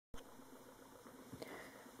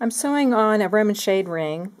I'm sewing on a Roman shade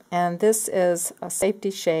ring, and this is a Safety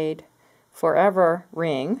Shade Forever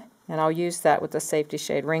ring, and I'll use that with the Safety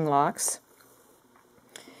Shade ring locks.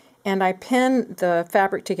 And I pin the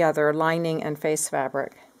fabric together, lining and face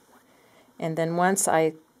fabric. And then once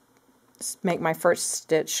I make my first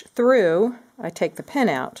stitch through, I take the pin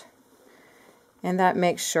out. And that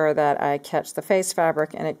makes sure that I catch the face fabric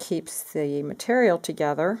and it keeps the material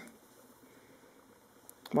together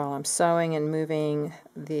while I'm sewing and moving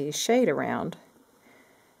the shade around.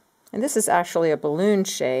 And this is actually a balloon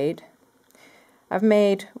shade. I've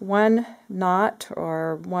made one knot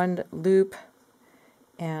or one loop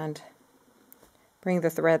and bring the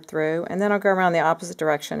thread through, and then I'll go around the opposite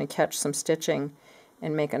direction and catch some stitching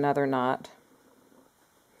and make another knot.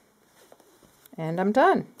 And I'm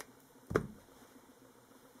done.